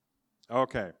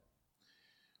Okay.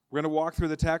 We're going to walk through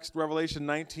the text, Revelation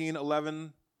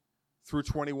 19:11 through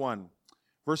 21.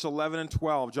 Verse 11 and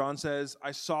 12, John says,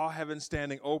 I saw heaven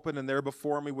standing open, and there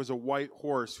before me was a white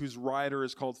horse, whose rider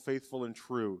is called Faithful and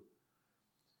True.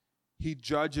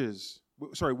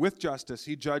 With justice,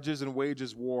 he judges and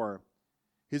wages war.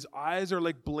 His eyes are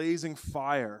like blazing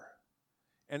fire.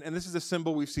 And this is a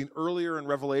symbol we've seen earlier in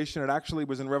Revelation. It actually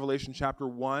was in Revelation chapter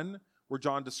 1, where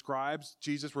John describes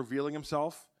Jesus revealing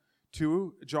himself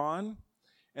to John.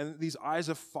 And these eyes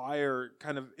of fire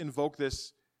kind of invoke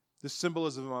this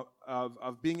symbolism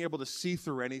of being able to see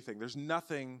through anything. There's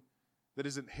nothing that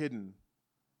isn't hidden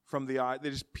from the eye. They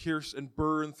just pierce and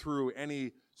burn through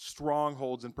any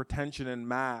strongholds and pretension and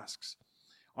masks.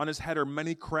 On his head are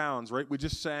many crowns, right? We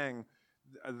just sang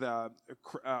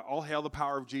All Hail the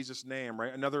Power of Jesus' Name,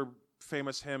 right? Another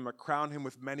famous hymn, Crown Him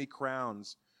with Many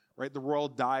Crowns, right? The royal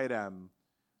diadem.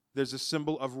 There's a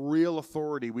symbol of real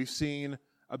authority. We've seen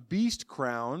a beast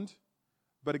crowned,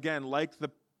 but again, like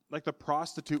the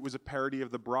prostitute was a parody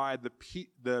of the bride,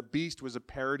 the beast was a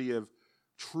parody of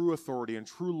true authority and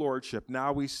true lordship.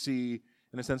 Now we see,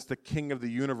 in a sense, the king of the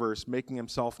universe making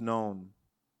himself known.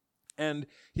 And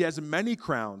he has many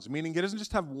crowns, meaning he doesn't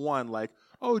just have one, like,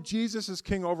 oh, Jesus is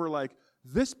king over like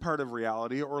this part of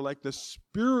reality or like the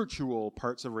spiritual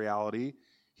parts of reality.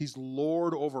 He's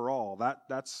Lord over all.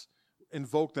 That's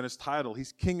invoked in his title.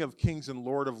 He's King of Kings and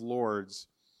Lord of Lords.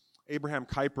 Abraham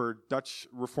Kuyper, Dutch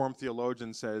Reformed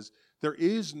theologian, says, there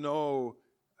is no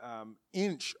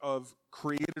inch of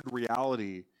created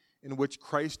reality in which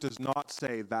Christ does not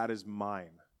say, that is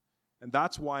mine. And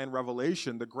that's why in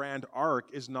Revelation, the grand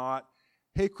arc is not,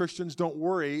 hey, Christians, don't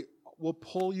worry, we'll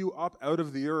pull you up out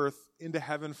of the earth into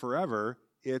heaven forever.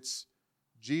 It's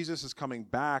Jesus is coming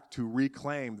back to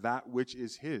reclaim that which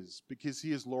is his, because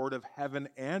he is Lord of heaven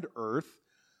and earth.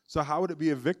 So how would it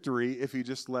be a victory if he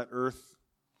just let earth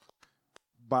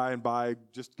by and by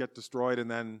just get destroyed and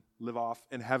then live off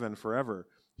in heaven forever?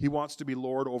 He wants to be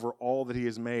Lord over all that he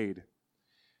has made.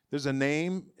 There's a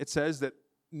name, it says, that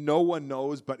no one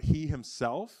knows but he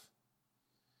himself.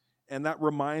 And that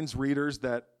reminds readers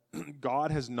that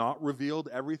God has not revealed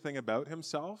everything about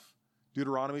himself.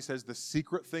 Deuteronomy says the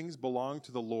secret things belong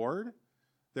to the Lord.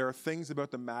 There are things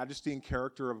about the majesty and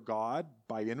character of God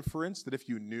by inference that if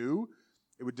you knew,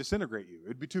 it would disintegrate you. It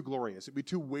would be too glorious. It would be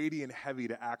too weighty and heavy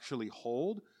to actually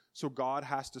hold. So God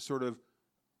has to sort of,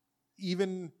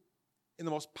 even in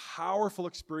the most powerful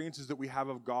experiences that we have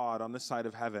of God on this side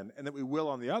of heaven, and that we will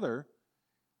on the other,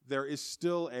 there is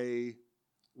still a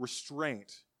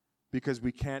restraint because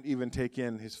we can't even take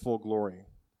in his full glory.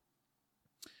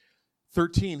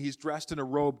 13, he's dressed in a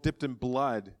robe dipped in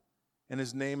blood, and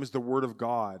his name is the Word of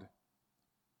God.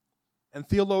 And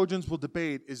theologians will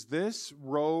debate, is this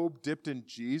robe dipped in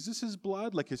Jesus'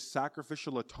 blood, like his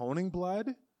sacrificial atoning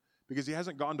blood? Because he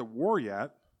hasn't gone to war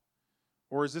yet.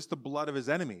 Or is this the blood of his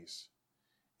enemies?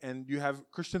 And you have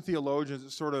Christian theologians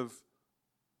that sort of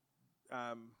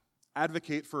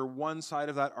advocate for one side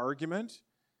of that argument.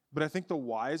 But I think the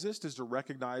wisest is to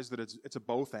recognize that it's a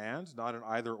both and, not an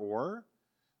either or.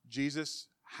 Jesus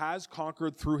has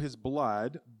conquered through his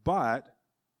blood, but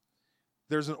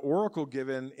there's an oracle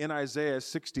given in Isaiah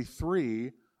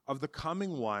 63 of the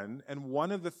coming one, and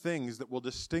one of the things that will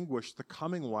distinguish the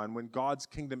coming one when God's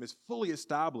kingdom is fully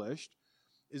established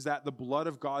is that the blood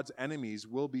of God's enemies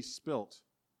will be spilt.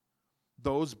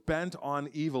 Those bent on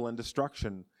evil and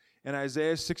destruction. In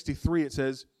Isaiah 63, it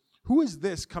says, who is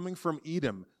this coming from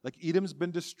Edom? Like Edom's been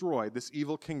destroyed, this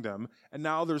evil kingdom, and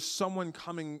now there's someone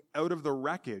coming out of the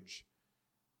wreckage.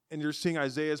 And you're seeing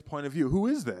Isaiah's point of view. Who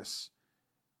is this?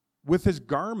 With his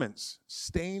garments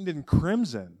stained in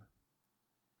crimson.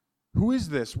 Who is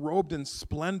this, robed in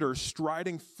splendor,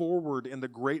 striding forward in the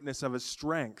greatness of his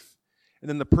strength? And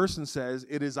then the person says,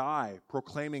 it is I,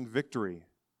 proclaiming victory,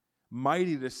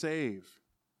 mighty to save.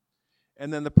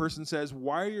 And then the person says,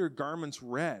 why are your garments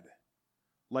red?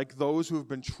 Like those who have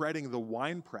been treading the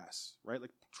winepress, right?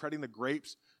 Like treading the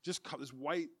grapes, just this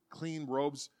white, clean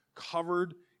robes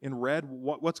covered in red.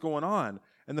 What's going on?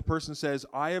 And the person says,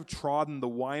 I have trodden the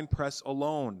winepress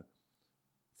alone.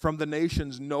 From the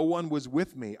nations, no one was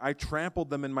with me. I trampled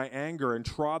them in my anger and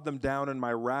trod them down in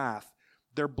my wrath.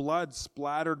 Their blood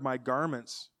splattered my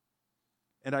garments,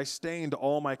 and I stained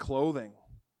all my clothing.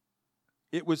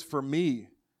 It was for me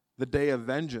the day of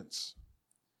vengeance.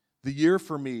 The year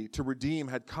for me to redeem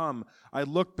had come. I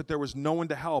looked, but there was no one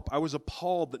to help. I was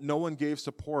appalled that no one gave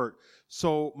support.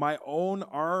 So my own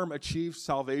arm achieved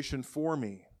salvation for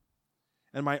me,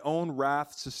 and my own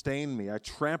wrath sustained me. I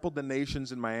trampled the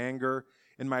nations in my anger.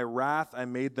 In my wrath, I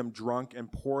made them drunk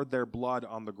and poured their blood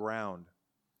on the ground.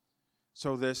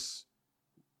 So this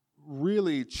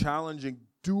really challenging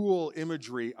dual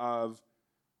imagery of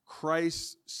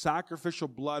Christ's sacrificial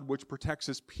blood, which protects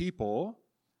his people,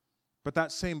 but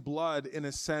that same blood, in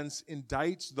a sense,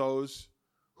 indicts those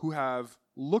who have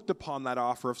looked upon that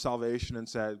offer of salvation and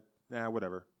said,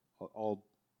 whatever, I'll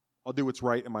do what's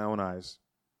right in my own eyes.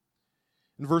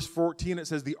 In verse 14, it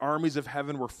says, the armies of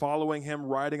heaven were following him,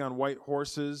 riding on white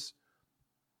horses.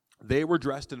 They were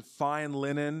dressed in fine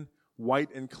linen,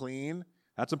 white and clean.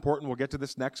 That's important. We'll get to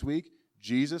this next week.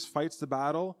 Jesus fights the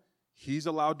battle. He's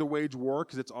allowed to wage war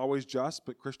because it's always just,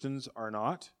 but Christians are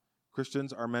not.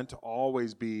 Christians are meant to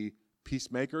always be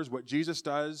peacemakers. What Jesus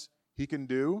does, he can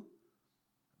do,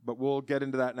 but we'll get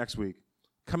into that next week.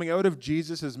 Coming out of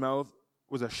Jesus' mouth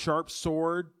was a sharp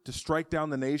sword to strike down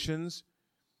the nations.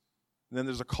 And then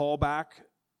there's a callback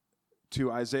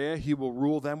to Isaiah. He will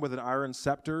rule them with an iron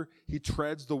scepter. He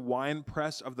treads the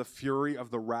winepress of the fury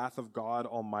of the wrath of God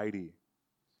Almighty.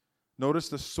 Notice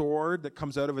the sword that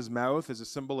comes out of his mouth is a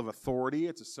symbol of authority.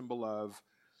 It's a symbol of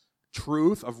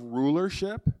truth, of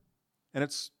rulership. And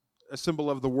it's a symbol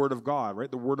of the Word of God, right?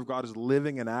 The Word of God is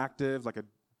living and active, like a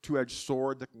two-edged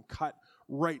sword that can cut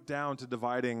right down to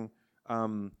dividing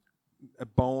a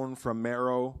bone from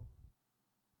marrow.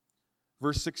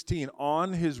 Verse 16,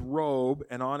 on his robe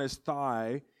and on his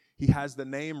thigh, he has the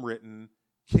name written,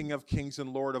 King of Kings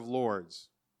and Lord of Lords.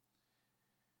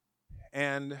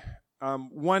 And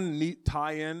one neat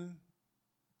tie-in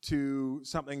to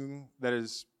something that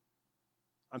is,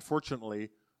 unfortunately,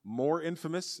 more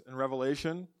infamous in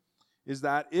Revelation is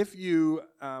that if you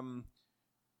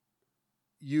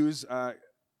use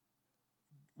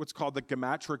what's called the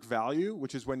gematria value,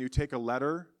 which is when you take a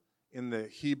letter in the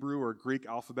Hebrew or Greek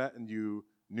alphabet and you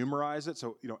numerize it,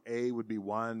 so A would be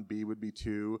 1, B would be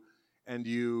 2, and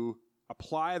you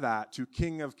apply that to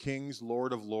King of Kings,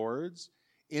 Lord of Lords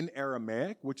in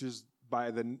Aramaic, which is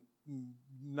by the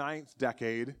 9th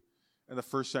decade in the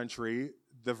 1st century,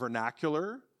 the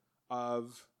vernacular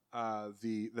of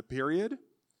the period,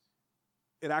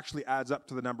 it actually adds up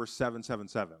to the number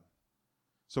 777.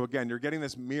 So again, you're getting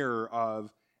this mirror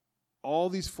of all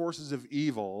these forces of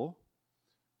evil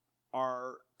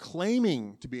are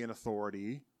claiming to be an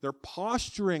authority. They're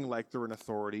posturing like they're an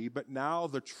authority, but now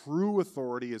the true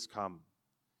authority has come.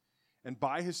 And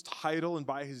by his title and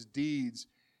by his deeds,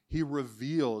 he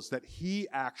reveals that he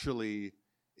actually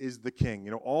is the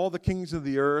king. All the kings of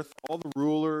the earth, all the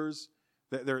rulers,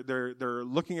 they're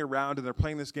looking around and they're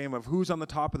playing this game of who's on the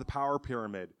top of the power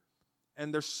pyramid.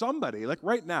 And there's somebody, like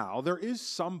right now, there is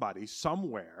somebody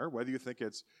somewhere, whether you think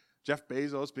it's Jeff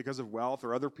Bezos because of wealth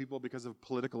or other people because of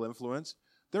political influence,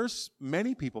 there's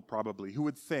many people probably who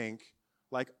would think,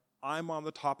 like, I'm on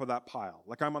the top of that pile,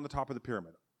 like I'm on the top of the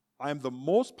pyramid. I'm the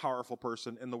most powerful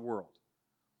person in the world.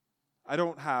 I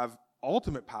don't have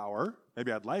ultimate power,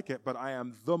 maybe I'd like it, but I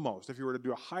am the most. If you were to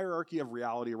do a hierarchy of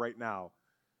reality right now,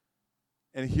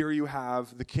 and here you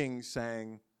have the king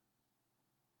saying,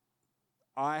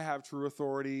 I have true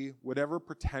authority, whatever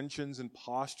pretensions and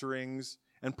posturings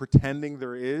and pretending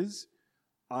there is,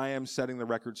 I am setting the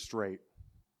record straight.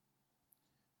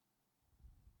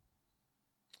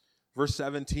 Verse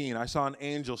 17, I saw an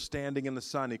angel standing in the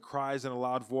sun. He cries in a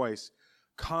loud voice,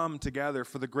 come together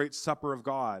for the great supper of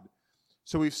God.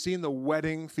 So we've seen the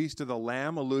wedding feast of the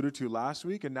Lamb alluded to last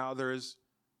week, and now there's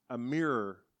a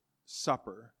mirror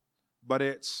supper. But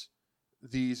it's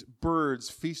these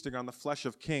birds feasting on the flesh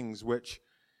of kings, which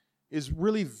is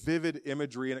really vivid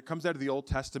imagery, and it comes out of the Old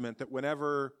Testament that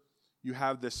whenever you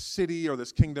have this city or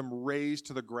this kingdom razed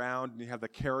to the ground and you have the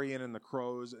carrion and the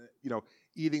crows,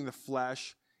 eating the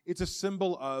flesh, it's a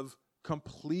symbol of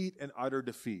complete and utter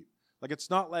defeat. Like, it's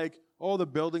not like, oh, the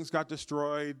buildings got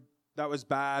destroyed, that was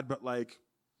bad, but like,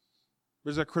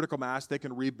 there's a critical mass, they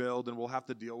can rebuild, and we'll have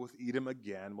to deal with Edom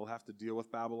again, we'll have to deal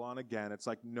with Babylon again. It's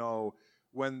like, no,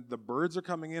 when the birds are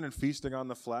coming in and feasting on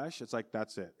the flesh, it's like,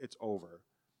 that's it, it's over.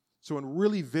 So in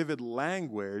really vivid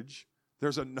language,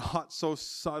 there's a not so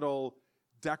subtle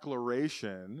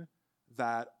declaration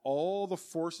that all the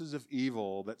forces of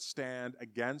evil that stand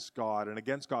against God and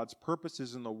against God's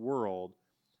purposes in the world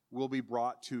will be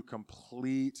brought to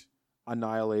complete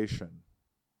annihilation.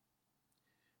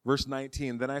 Verse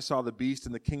 19, then I saw the beast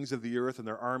and the kings of the earth and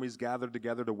their armies gathered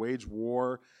together to wage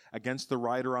war against the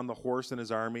rider on the horse and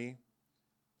his army.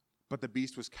 But the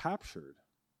beast was captured.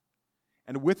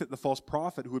 And with it the false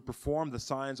prophet who had performed the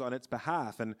signs on its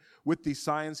behalf. And with these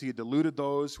signs he had deluded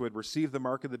those who had received the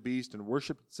mark of the beast and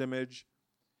worshipped its image.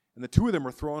 And the two of them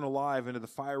were thrown alive into the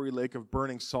fiery lake of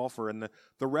burning sulfur. And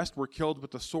the rest were killed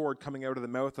with the sword coming out of the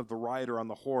mouth of the rider on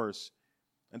the horse.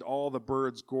 And all the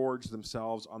birds gorged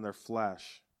themselves on their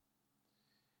flesh.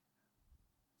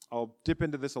 I'll dip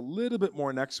into this a little bit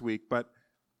more next week, but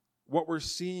what we're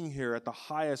seeing here at the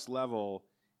highest level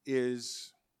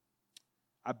is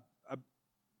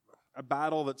a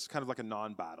battle that's kind of like a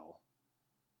non-battle.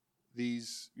 You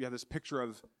have this picture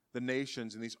of the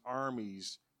nations and these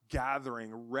armies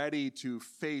gathering, ready to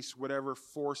face whatever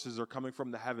forces are coming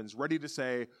from the heavens, ready to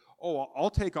say, oh, I'll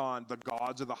take on the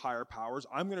gods of the higher powers.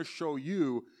 We're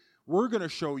going to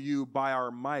show you by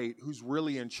our might who's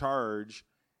really in charge.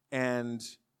 And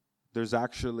there's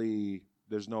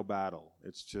no battle.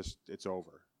 It's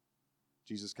over.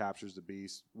 Jesus captures the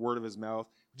beast, word of his mouth,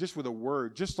 just with a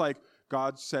word, just like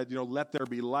God said, let there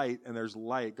be light, and there's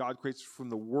light. God creates from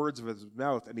the words of his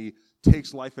mouth, and he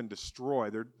takes life and destroy.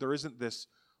 There isn't this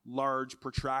large,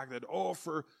 protracted,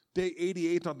 for day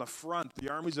 88 on the front,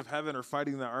 the armies of heaven are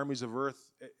fighting the armies of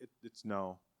earth. It's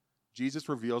no. Jesus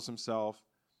reveals himself,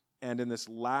 and in this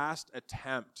last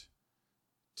attempt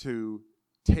to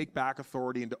take back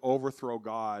authority and to overthrow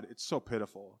God, it's so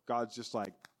pitiful. God's just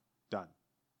like, done.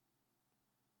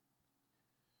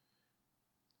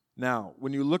 Now,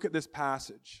 when you look at this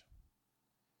passage,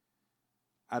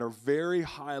 at a very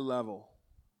high level,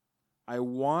 I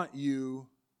want you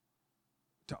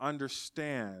to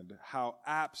understand how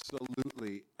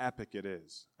absolutely epic it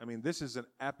is. I mean, this is an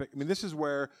epic. I mean, this is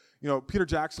where, Peter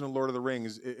Jackson and Lord of the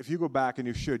Rings, if you go back and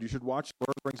you should watch Lord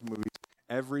of the Rings movies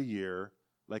every year,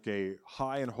 like a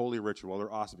high and holy ritual.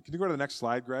 They're awesome. Can you go to the next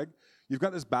slide, Greg? You've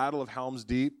got this battle of Helm's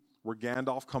Deep where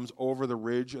Gandalf comes over the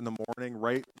ridge in the morning,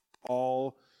 right?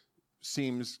 All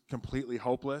seems completely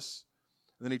hopeless.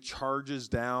 And then he charges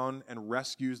down and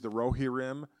rescues the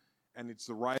Rohirrim, and it's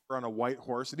the rider on a white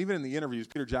horse. And even in the interviews,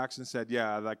 Peter Jackson said,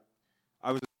 I was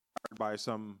inspired by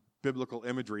some biblical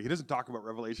imagery. He doesn't talk about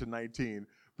Revelation 19,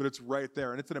 but it's right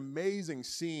there. And it's an amazing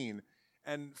scene.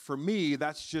 And for me,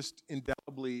 that's just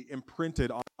indelibly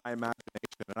imprinted on my imagination.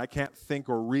 And I can't think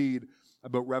or read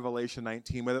about Revelation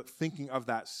 19 without thinking of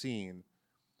that scene.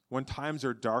 When times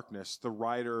are darkness, the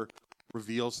rider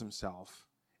reveals himself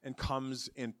and comes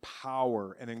in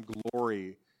power and in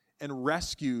glory and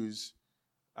rescues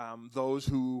those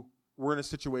who were in a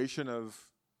situation of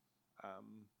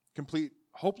complete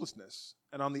hopelessness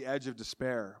and on the edge of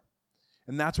despair.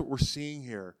 And that's what we're seeing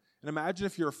here. And imagine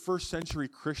if you're a first century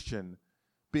Christian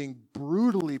being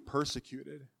brutally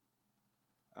persecuted,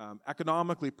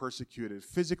 economically persecuted,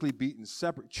 physically beaten,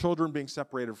 children being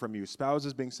separated from you,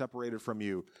 spouses being separated from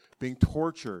you, being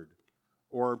tortured,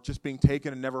 or just being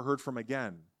taken and never heard from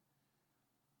again.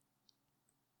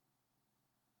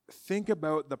 Think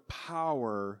about the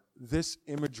power this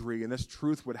imagery and this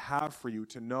truth would have for you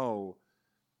to know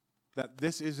that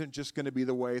this isn't just going to be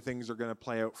the way things are going to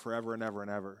play out forever and ever and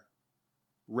ever.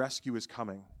 Rescue is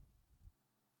coming.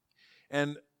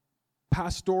 And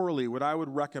pastorally, what I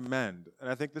would recommend, and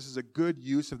I think this is a good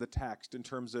use of the text in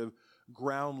terms of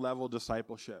ground level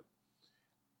discipleship,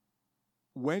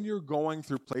 when you're going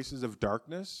through places of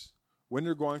darkness, when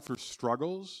you're going through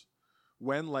struggles,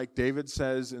 when, like David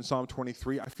says in Psalm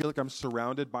 23, I feel like I'm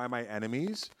surrounded by my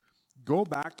enemies, go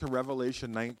back to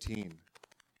Revelation 19,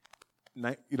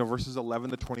 verses 11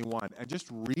 to 21, and just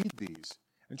read these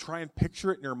and try and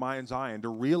picture it in your mind's eye and to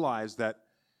realize that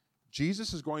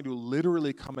Jesus is going to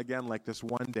literally come again like this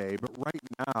one day, but right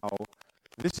now,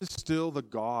 this is still the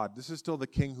God, this is still the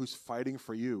King who's fighting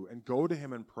for you, and go to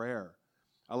him in prayer.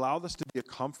 Allow this to be a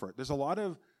comfort. There's a lot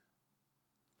of,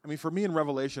 for me in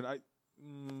Revelation, I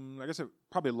guess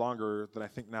probably longer than I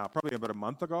think now, probably about a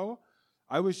month ago,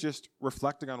 I was just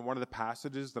reflecting on one of the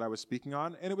passages that I was speaking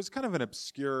on, and it was kind of an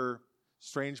obscure,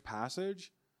 strange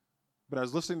passage, but I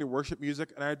was listening to worship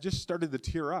music, and I just started to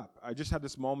tear up. I just had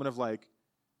this moment of like,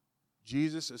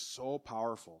 Jesus is so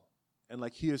powerful, and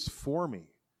like he is for me.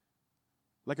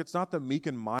 Like it's not the meek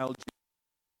and mild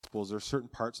Gospels, there are certain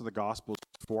parts of the Gospels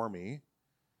for me.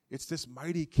 It's this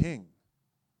mighty King.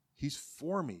 He's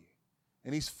for me,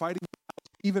 and he's fighting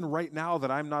even right now that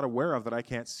I'm not aware of, that I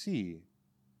can't see.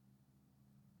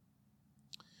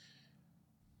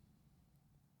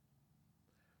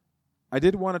 I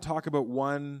did want to talk about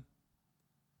one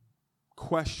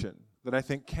question that I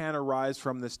think can arise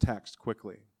from this text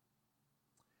quickly.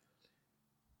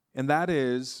 And that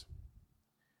is,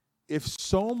 if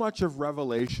so much of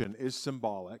Revelation is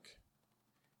symbolic,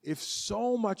 if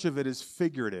so much of it is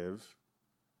figurative,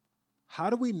 how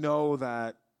do we know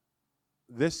that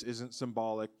this isn't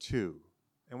symbolic too?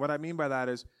 And what I mean by that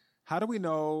is, how do we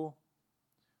know,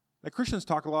 like Christians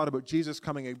talk a lot about Jesus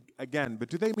coming again, but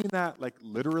do they mean that like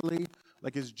literally?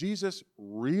 Like is Jesus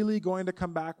really going to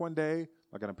come back one day,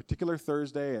 like on a particular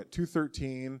Thursday at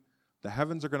 2:13, the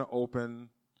heavens are going to open,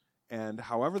 and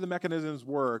however the mechanisms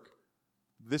work,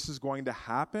 this is going to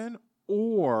happen?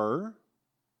 Or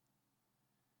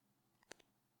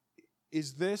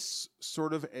is this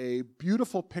sort of a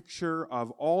beautiful picture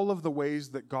of all of the ways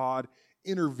that God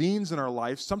intervenes in our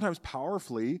life, sometimes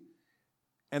powerfully.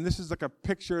 And this is like a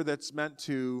picture that's meant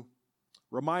to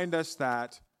remind us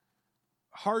that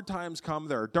hard times come,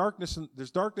 there's darkness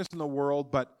in the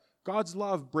world, but God's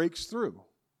love breaks through.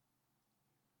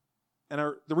 And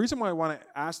the reason why I want to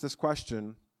ask this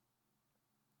question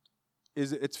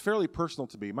is it's fairly personal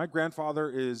to me. My grandfather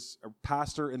is a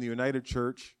pastor in the United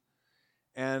Church,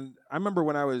 and I remember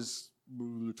when I was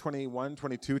 21,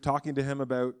 22, talking to him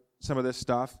about some of this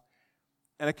stuff,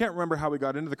 and I can't remember how we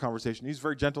got into the conversation. He's a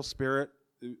very gentle spirit.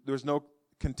 There was no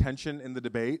contention in the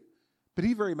debate, but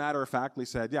he very matter-of-factly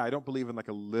said, yeah, I don't believe in like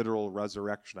a literal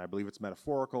resurrection. I believe it's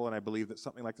metaphorical, and I believe that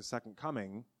something like the second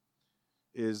coming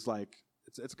is like,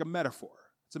 it's like a metaphor.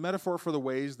 It's a metaphor for the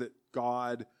ways that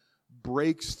God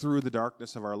breaks through the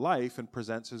darkness of our life and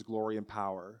presents his glory and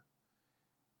power.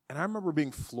 And I remember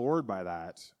being floored by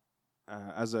that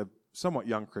as a somewhat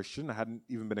young Christian. I hadn't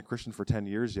even been a Christian for 10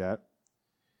 years yet.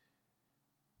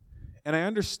 And I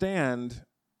understand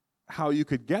how you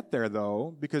could get there,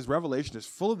 though, because Revelation is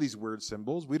full of these weird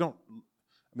symbols.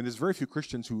 There's very few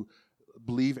Christians who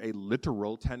believe a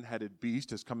literal 10-headed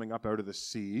beast is coming up out of the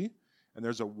sea, and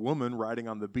there's a woman riding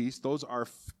on the beast. Those are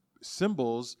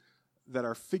symbols that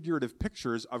are figurative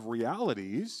pictures of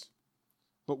realities.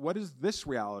 But what is this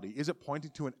reality? Is it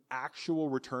pointing to an actual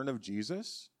return of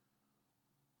Jesus?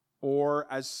 Or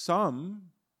as some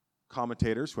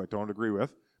commentators, who I don't agree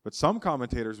with, but some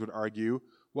commentators would argue,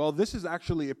 well, this is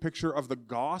actually a picture of the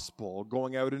gospel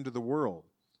going out into the world.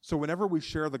 So whenever we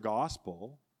share the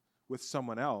gospel with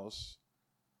someone else,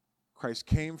 Christ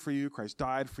came for you, Christ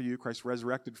died for you, Christ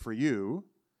resurrected for you,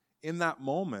 in that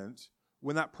moment,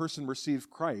 when that person receives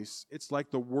Christ, it's like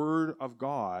the word of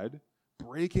God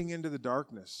breaking into the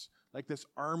darkness, like this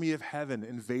army of heaven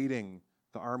invading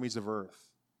the armies of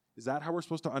earth. Is that how we're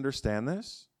supposed to understand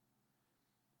this?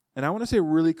 And I want to say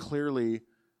really clearly,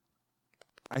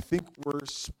 I think we're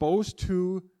supposed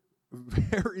to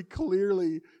very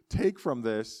clearly take from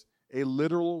this a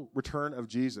literal return of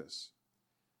Jesus,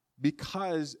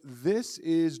 because this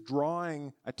is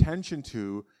drawing attention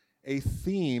to a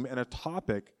theme and a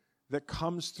topic that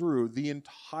comes through the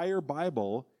entire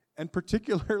Bible, and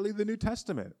particularly the New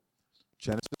Testament.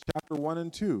 Genesis chapter 1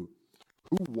 and 2.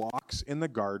 Who walks in the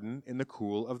garden in the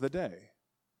cool of the day?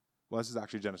 Well, this is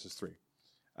actually Genesis 3.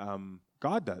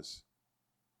 God does.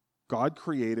 God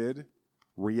created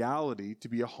reality to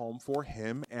be a home for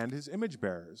him and his image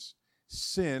bearers.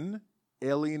 Sin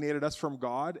alienated us from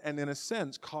God and, in a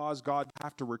sense, caused God to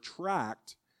have to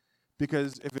retract,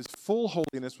 because if his full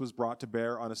holiness was brought to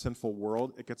bear on a sinful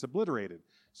world, it gets obliterated.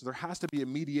 So there has to be a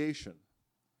mediation.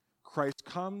 Christ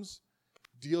comes,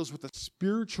 deals with the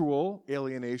spiritual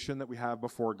alienation that we have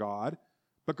before God,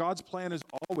 but God's plan is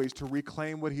always to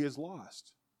reclaim what he has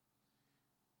lost.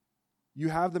 You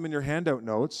have them in your handout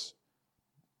notes,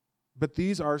 but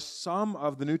these are some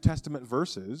of the New Testament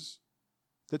verses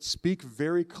that speak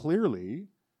very clearly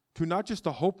to not just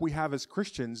the hope we have as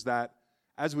Christians that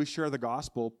as we share the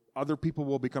gospel, other people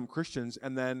will become Christians,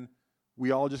 and then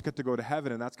we all just get to go to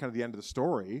heaven, and that's kind of the end of the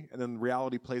story, and then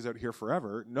reality plays out here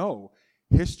forever. No,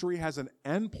 history has an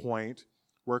end point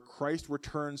where Christ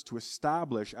returns to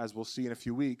establish, as we'll see in a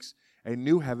few weeks, a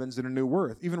new heavens and a new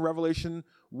earth. Even Revelation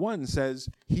 1 says,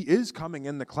 he is coming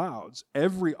in the clouds.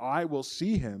 Every eye will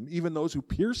see him, even those who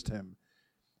pierced him.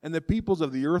 And the peoples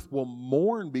of the earth will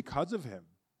mourn because of him.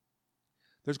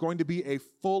 There's going to be a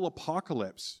full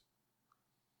apocalypse.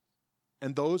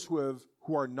 And those who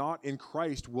are not in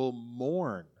Christ will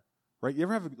mourn. Right? You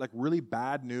ever have like really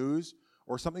bad news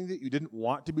or something that you didn't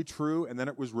want to be true, and then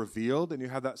it was revealed, and you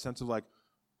have that sense of like,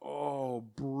 oh,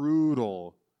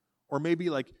 brutal. Or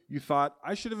maybe like you thought,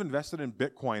 I should have invested in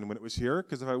Bitcoin when it was here,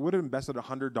 because if I would have invested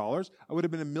 $100, I would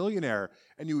have been a millionaire.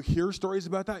 And you hear stories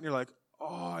about that, and you're like,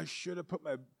 oh, I should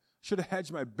have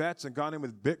hedged my bets and gone in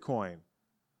with Bitcoin.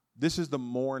 This is the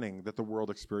mourning that the world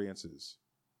experiences.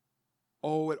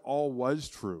 Oh, it all was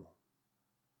true.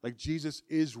 Like Jesus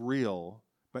is real,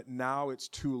 but now it's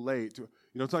too late.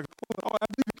 It's like, oh, I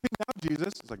believe you're king now,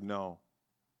 Jesus. It's like, no.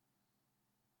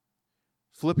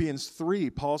 Philippians 3,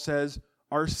 Paul says,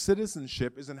 our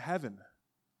citizenship is in heaven,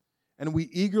 and we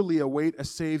eagerly await a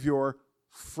Savior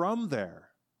from there.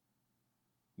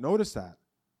 Notice that.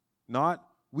 Not,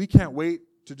 we can't wait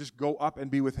to just go up and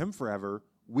be with him forever.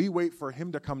 We wait for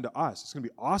him to come to us. It's going to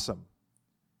be awesome.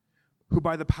 Who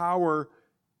by the power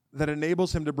that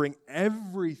enables him to bring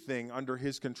everything under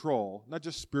his control, not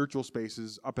just spiritual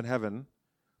spaces up in heaven,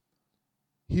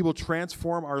 he will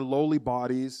transform our lowly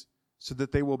bodies so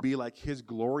that they will be like his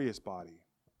glorious body.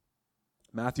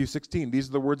 Matthew 16, these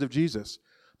are the words of Jesus.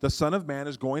 the Son of Man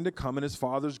is going to come in his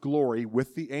Father's glory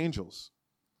with the angels.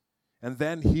 And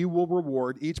then he will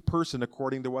reward each person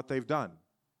according to what they've done.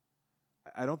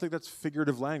 I don't think that's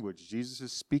figurative language. Jesus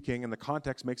is speaking, and the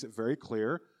context makes it very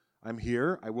clear. I'm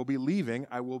here, I will be leaving,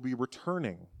 I will be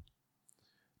returning.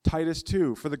 Titus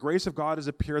 2, for the grace of God has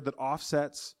appeared that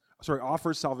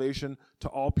offers salvation to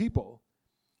all people.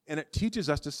 And it teaches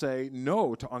us to say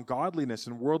no to ungodliness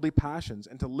and worldly passions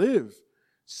and to live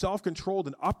self-controlled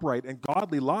and upright and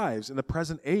godly lives in the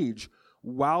present age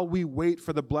while we wait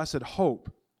for the blessed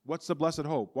hope. What's the blessed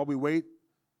hope? While we wait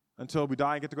until we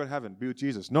die and get to go to heaven, be with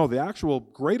Jesus. No, the actual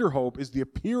greater hope is the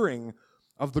appearing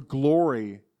of the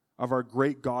glory of our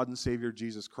great God and Savior,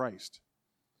 Jesus Christ.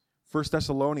 1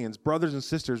 Thessalonians, brothers and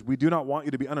sisters, we do not want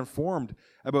you to be uninformed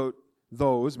about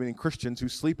those, meaning Christians, who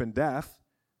sleep in death.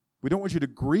 We don't want you to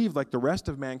grieve like the rest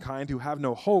of mankind who have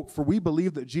no hope, for we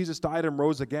believe that Jesus died and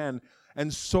rose again,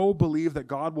 and so believe that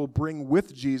God will bring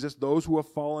with Jesus those who have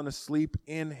fallen asleep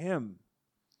in him.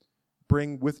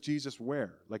 Bring with Jesus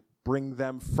where? Like bring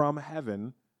them from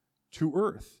heaven to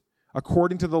earth.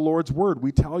 According to the Lord's word,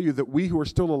 we tell you that we who are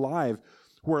still alive,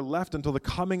 who are left until the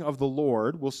coming of the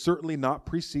Lord, will certainly not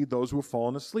precede those who have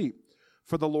fallen asleep.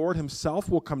 For the Lord himself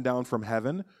will come down from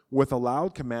heaven with a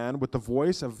loud command, with the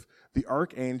voice of the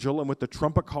archangel, and with the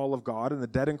trumpet call of God, and the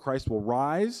dead in Christ will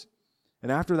rise.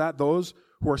 And after that, those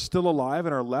who are still alive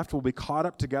and are left will be caught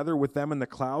up together with them in the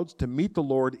clouds to meet the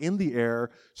Lord in the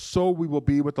air. So we will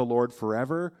be with the Lord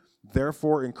forever.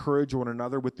 Therefore, encourage one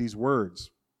another with these words.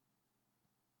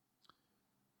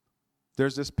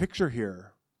 There's this picture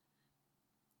here.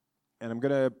 And I'm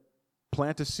going to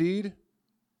plant a seed,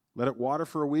 let it water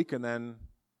for a week, and then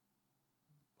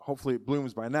hopefully it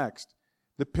blooms by next.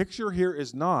 The picture here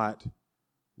is not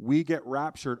we get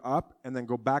raptured up and then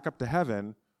go back up to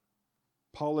heaven.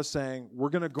 Paul is saying we're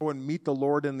going to go and meet the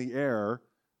Lord in the air,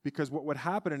 because what would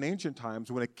happen in ancient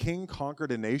times when a king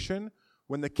conquered a nation,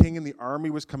 when the king and the army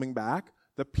was coming back,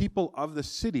 the people of the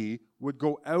city would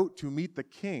go out to meet the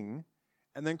king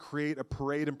and then create a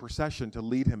parade and procession to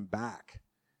lead him back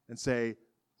and say,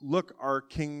 look, our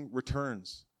king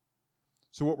returns.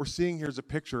 So what we're seeing here is a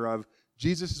picture of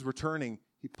Jesus is returning.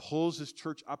 He pulls his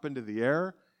church up into the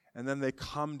air, and then they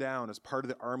come down as part of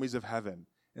the armies of heaven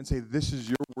and say, this is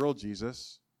your world,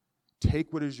 Jesus.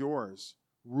 Take what is yours.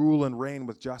 Rule and reign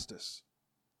with justice.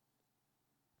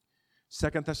 2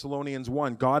 Thessalonians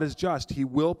 1, God is just. He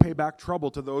will pay back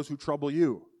trouble to those who trouble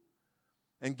you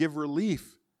and give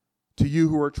relief to you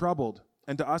who are troubled,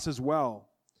 and to us as well.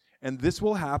 And this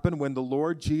will happen when the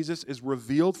Lord Jesus is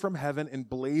revealed from heaven in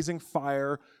blazing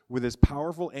fire with his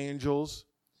powerful angels.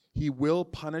 He will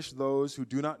punish those who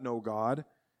do not know God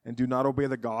and do not obey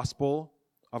the gospel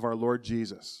of our Lord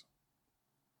Jesus.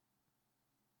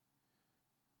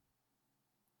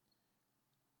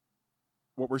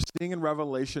 What we're seeing in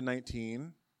Revelation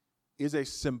 19 is a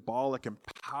symbolic and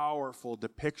powerful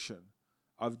depiction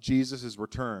of Jesus'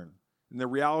 return. And the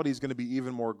reality is going to be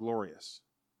even more glorious.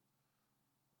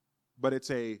 But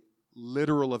it's a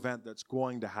literal event that's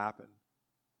going to happen.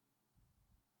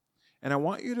 And I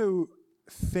want you to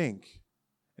think,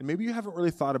 and maybe you haven't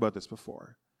really thought about this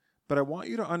before, but I want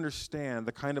you to understand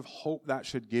the kind of hope that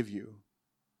should give you.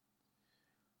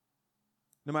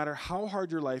 No matter how hard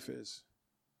your life is,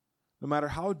 no matter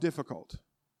how difficult,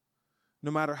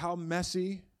 no matter how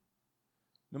messy,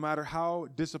 no matter how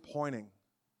disappointing,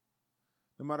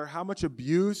 no matter how much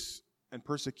abuse and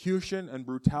persecution and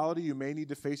brutality you may need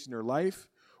to face in your life,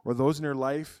 or those in your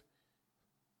life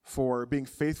for being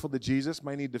faithful to Jesus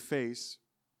might need to face,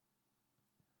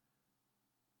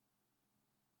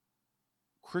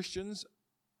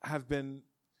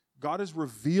 God has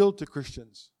revealed to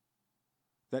Christians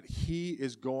that he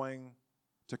is going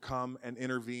to come and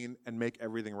intervene and make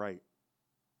everything right.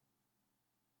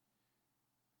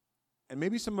 And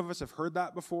maybe some of us have heard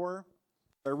that before,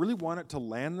 but I really want it to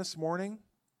land this morning,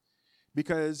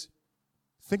 because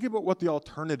think about what the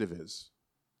alternative is.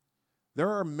 There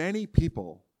are many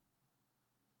people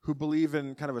who believe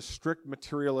in kind of a strict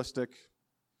materialistic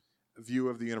view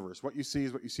of the universe. What you see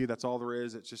is what you see. That's all there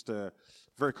is. It's just a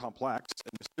very complex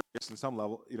and mysterious in some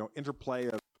level, interplay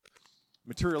of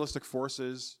materialistic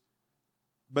forces.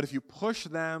 But if you push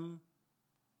them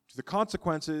to the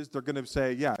consequences, they're going to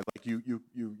say, yeah, like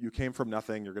you came from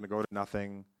nothing. You're going to go to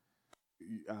nothing.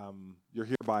 You're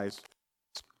here by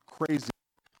crazy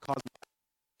cosmic.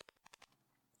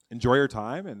 Enjoy your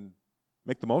time and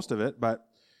make the most of it, but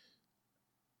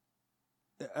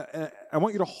I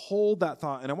want you to hold that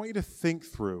thought, and I want you to think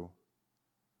through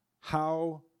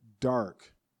how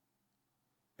dark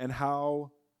and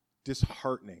how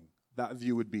disheartening that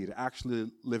view would be to actually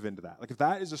live into that. Like, if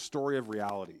that is a story of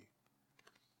reality,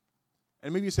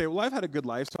 And maybe you say, well, I've had a good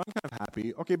life, so I'm kind of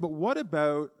happy. Okay, but what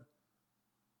about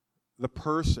the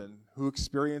person who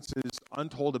experiences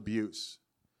untold abuse?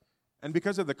 And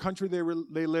because of the country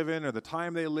they live in, or the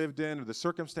time they lived in, or the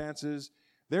circumstances,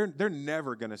 they're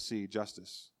never going to see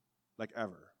justice, like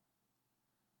ever.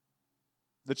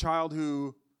 The child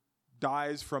who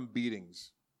dies from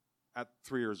beatings at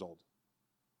 3 years old.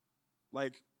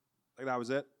 Like that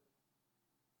was it.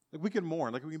 Like we can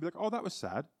mourn. Like we can be like, oh, that was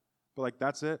sad. But like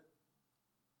that's it.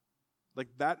 Like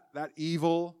that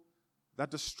evil, that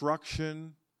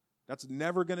destruction, that's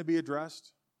never going to be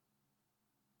addressed.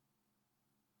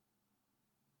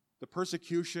 The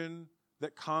persecution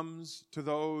that comes to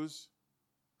those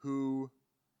who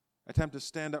attempt to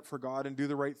stand up for God and do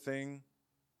the right thing,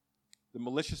 the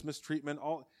malicious mistreatment,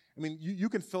 you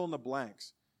can fill in the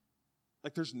blanks.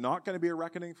 Like there's not going to be a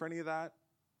reckoning for any of that.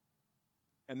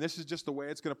 And this is just the way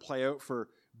it's going to play out for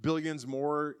billions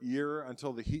more year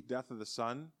until the heat death of the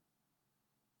sun.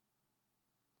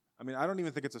 I don't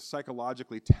even think it's a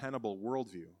psychologically tenable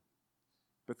worldview.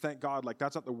 But thank God,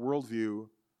 that's not the worldview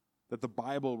that the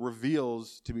Bible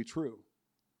reveals to be true.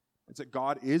 It's that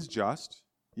God is just.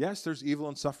 Yes, there's evil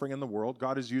and suffering in the world.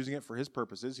 God is using it for his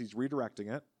purposes. He's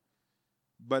redirecting it.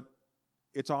 But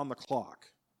it's on the clock.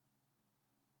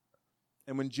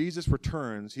 And when Jesus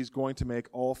returns, he's going to make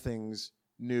all things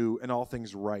new and all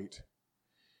things right.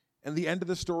 And the end of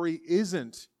the story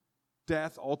isn't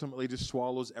death ultimately just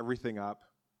swallows everything up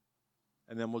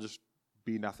and then we'll just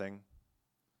be nothing.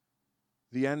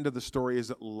 The end of the story is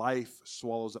that life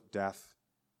swallows up death.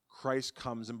 Christ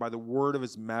comes and by the word of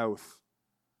his mouth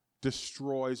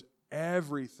destroys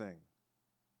everything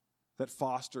that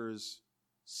fosters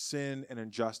sin and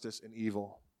injustice and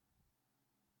evil.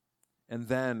 And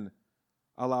then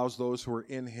allows those who are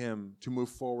in him to move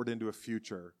forward into a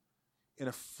future in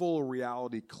a full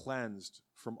reality cleansed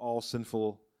from all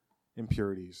sinful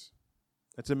impurities.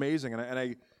 It's amazing. And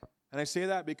I say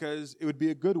that because it would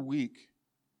be a good week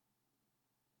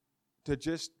to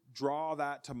just draw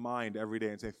that to mind every day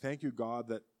and say, thank you, God,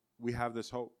 that we have this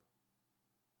hope.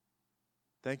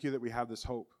 Thank you that we have this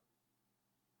hope.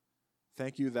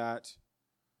 Thank you that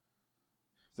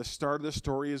the start of the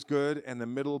story is good and the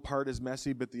middle part is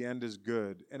messy, but the end is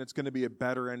good. And it's going to be a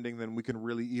better ending than we can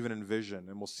really even envision.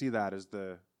 And we'll see that as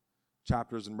the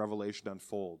chapters in Revelation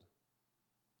unfold.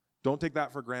 Don't take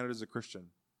that for granted as a Christian.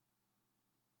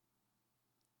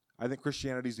 I think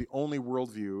Christianity is the only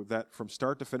worldview that from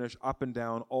start to finish, up and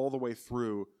down, all the way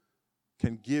through,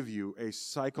 can give you a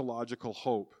psychological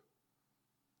hope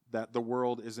that the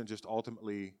world isn't just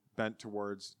ultimately bent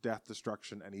towards death,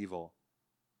 destruction, and evil.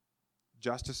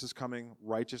 Justice is coming,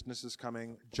 righteousness is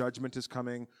coming, judgment is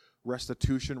coming,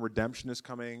 restitution, redemption is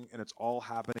coming, and it's all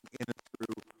happening in and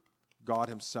through God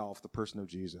himself, the person of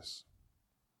Jesus.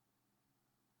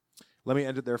 Let me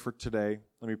end it there for today.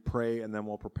 Let me pray, and then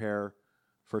we'll prepare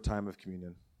for a time of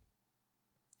communion.